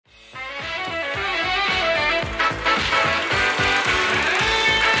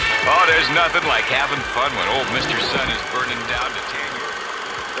nothing like having fun when old Mr. Sun is burning down to tenure.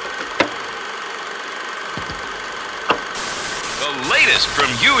 The latest from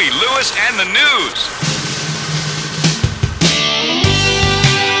Huey Lewis and the News.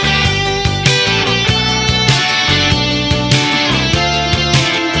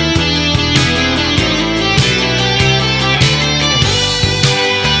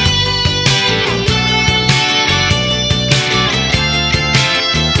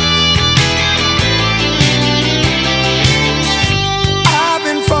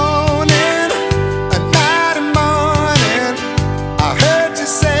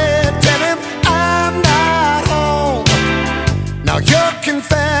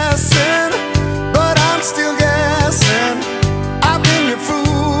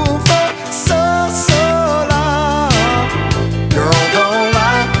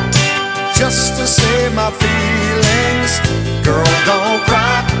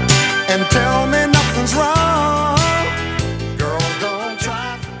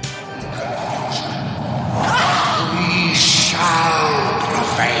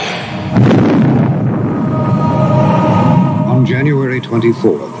 On January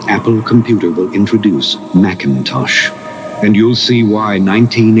 24th, Apple Computer will introduce Macintosh. And you'll see why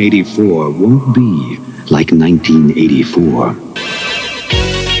 1984 won't be like 1984.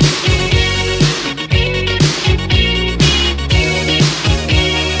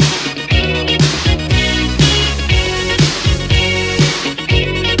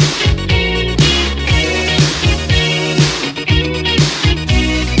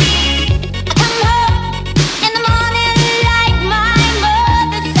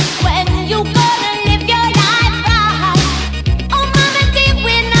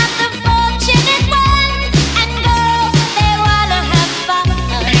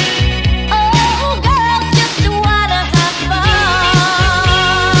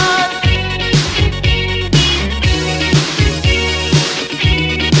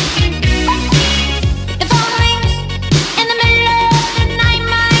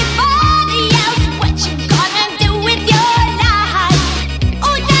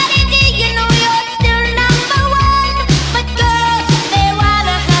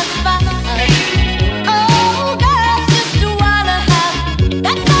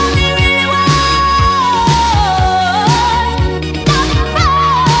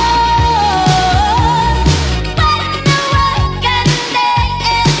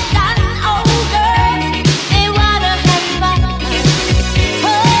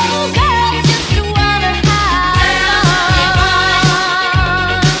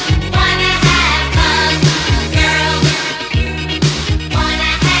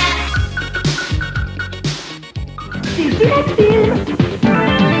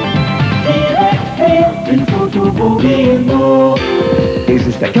 Et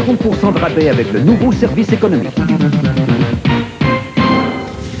jusqu'à 40% de rabais avec le nouveau service économique.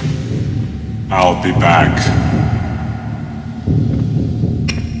 I'll be back.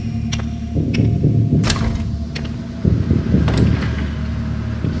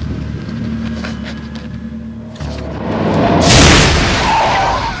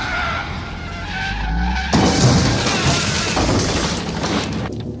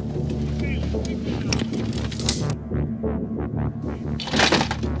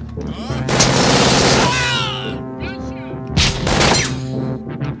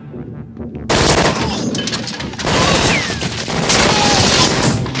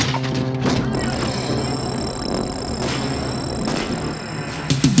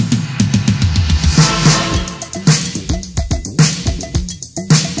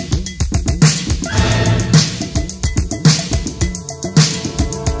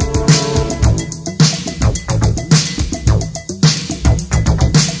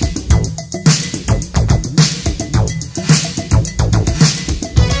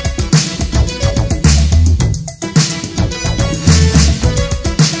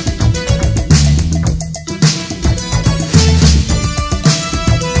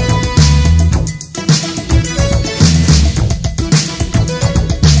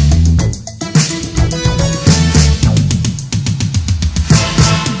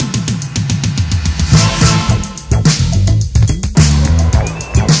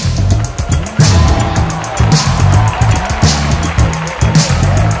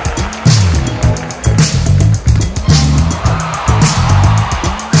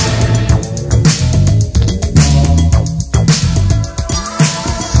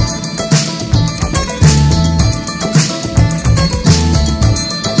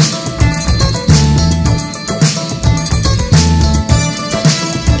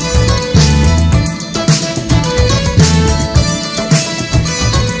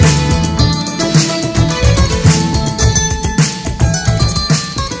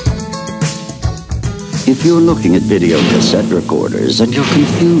 If you're looking at video cassette recorders and you're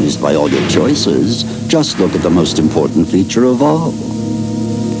confused by all your choices, just look at the most important feature of all,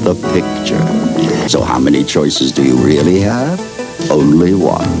 the picture. So how many choices do you really have? Only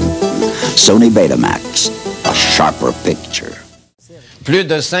one. Sony Betamax, a sharper picture. Plus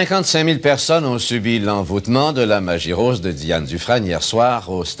de 55 000 personnes ont subi l'envoûtement de la magie rose de Diane Dufresne hier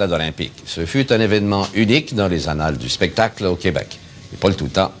soir au Stade olympique. Ce fut un événement unique dans les annales du spectacle au Québec. Et Paul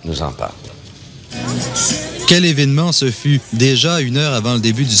Toutant nous en parle. Quel événement ce fut! Déjà, 1 heure avant le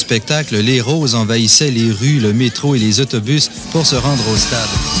début du spectacle, les roses envahissaient les rues, le métro et les autobus pour se rendre au stade.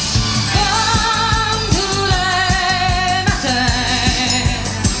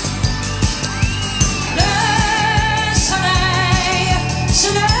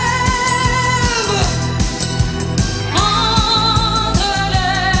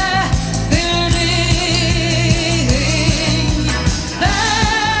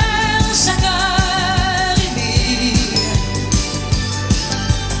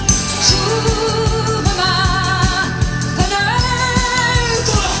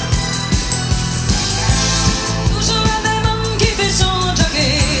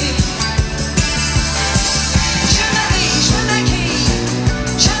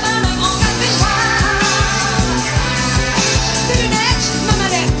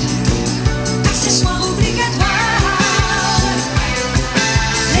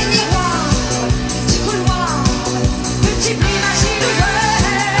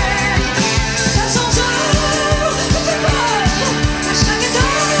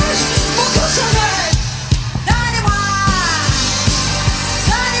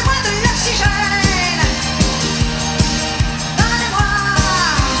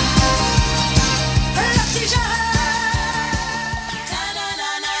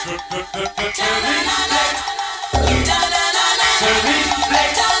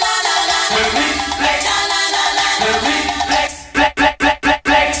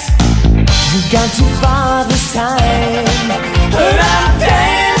 Gone too far this time, but I'm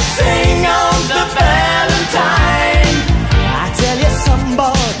dancing on the Valentine. I tell you,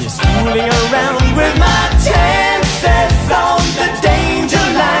 somebody's fooling around with my chances on the danger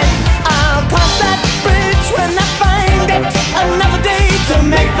line. I'll cross that bridge when I find it. Another day to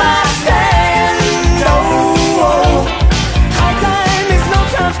make my stand. Oh, high time is no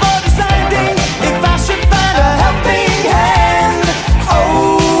time for deciding if I should find a helping hand.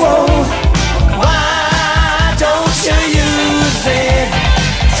 Oh, why don't you use it?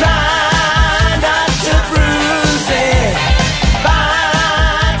 Try not to bruise it.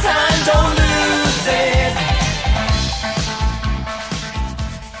 Buy time, don't lose it.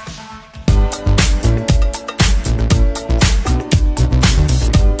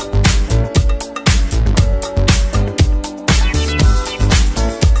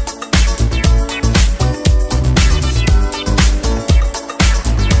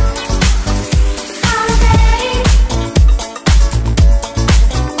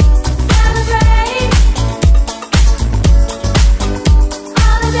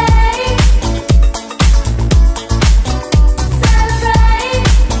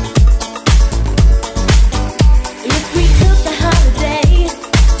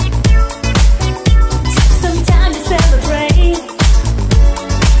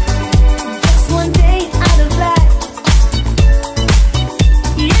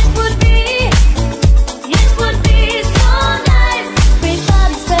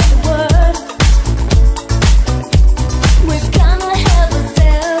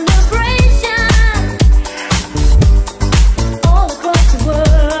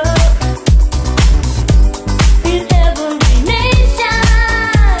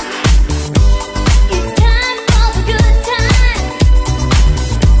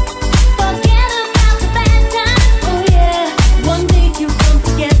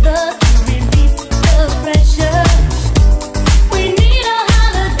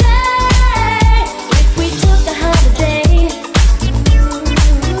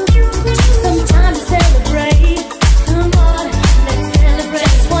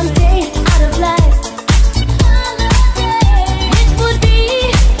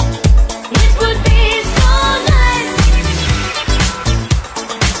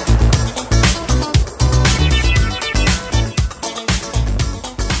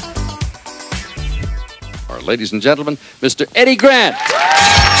 Ladies and gentlemen, Mr. Eddie Grant.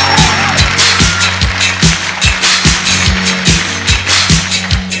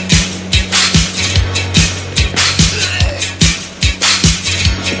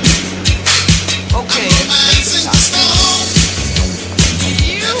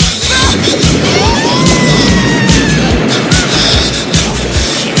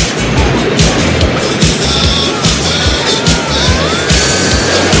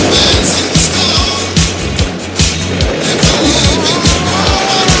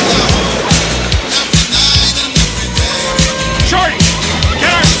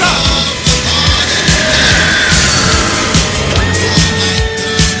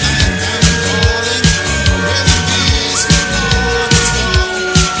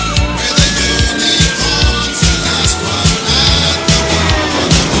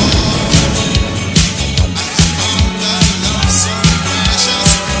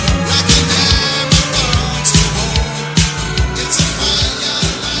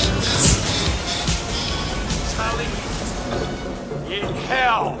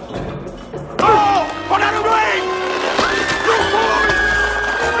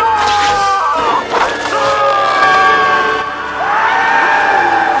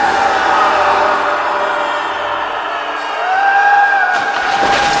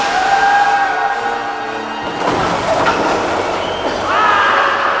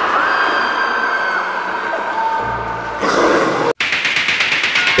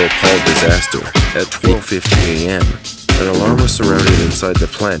 appalled disaster. At 12:50 a.m., an alarm was surrounded inside the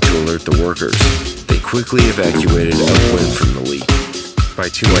plant to alert the workers. They quickly evacuated upwind from the leak. By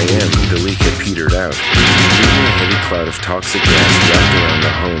 2 a.m., the leak had petered out, leaving a heavy cloud of toxic gas wrapped around the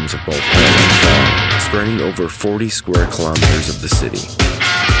homes of both home and farm, spreading over 40 square kilometers of the city.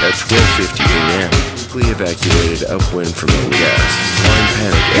 At 12:50 a.m., quickly evacuated upwind from the gas. In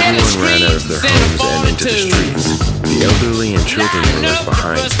panic, everyone ran out of their homes and into the streets. The elderly and children were left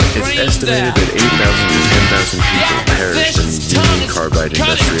behind. It's estimated that 8,000 to 10,000 people perished in the Union Carbide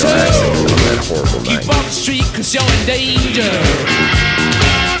industrial accident on that horrible night. Keep off the street 'cause you're in danger.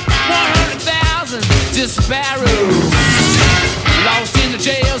 100,000 disparados lost in the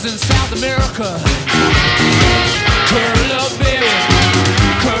jails in South America. Curl up, baby.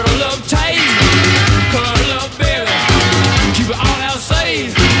 Curl up tight. Curl up, baby. Keep it all out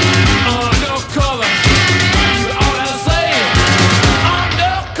safe. Undercover. Keep it all out safe.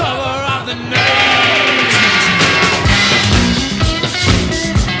 Undercover of the night.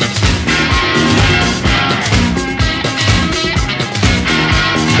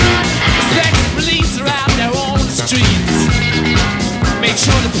 Second police are out there on the streets. Make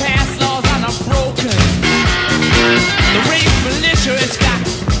sure the past laws are not broken. The rape militia has got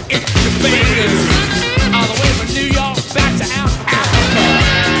itchy fingers all the way from New York back to Africa.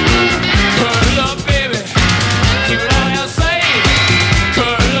 Curl up, baby. Keep it all out safe.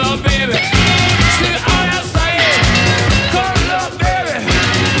 Curl up, baby. Keep it all out safe. Curl up, baby.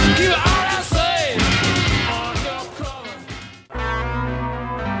 Keep it all out safe. Undercover.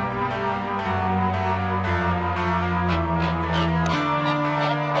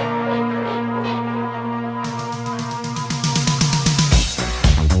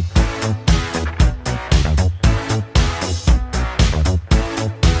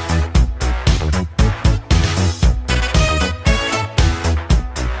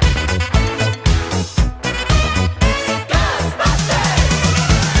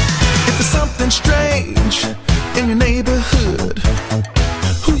 If there's something strange in your neighborhood,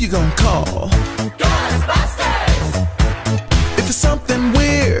 who you gonna call? Ghostbusters! If there's something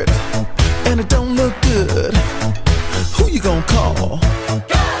weird and it don't look good, who you gonna call?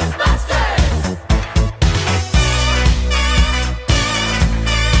 Ghostbusters!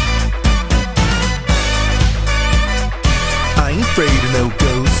 I ain't afraid of no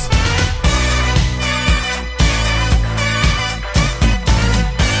ghosts.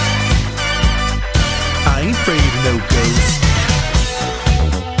 I ain't afraid of no ghosts.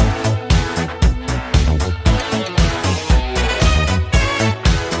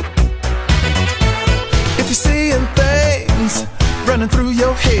 If you're seeing things running through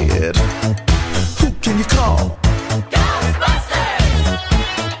your head, who can you call? Ghostbusters!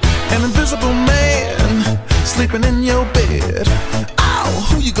 An invisible man sleeping in your bed. Oh,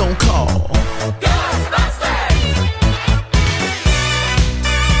 who you gonna call? Ghostbusters!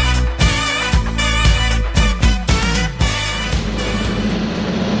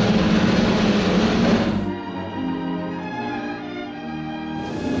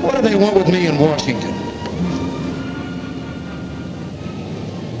 What do they want with me in Washington?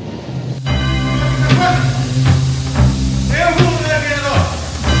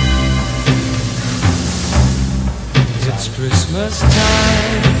 It's Christmas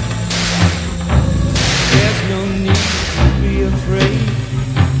time. There's no need to be afraid.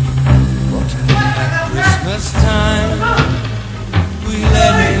 At Christmas time,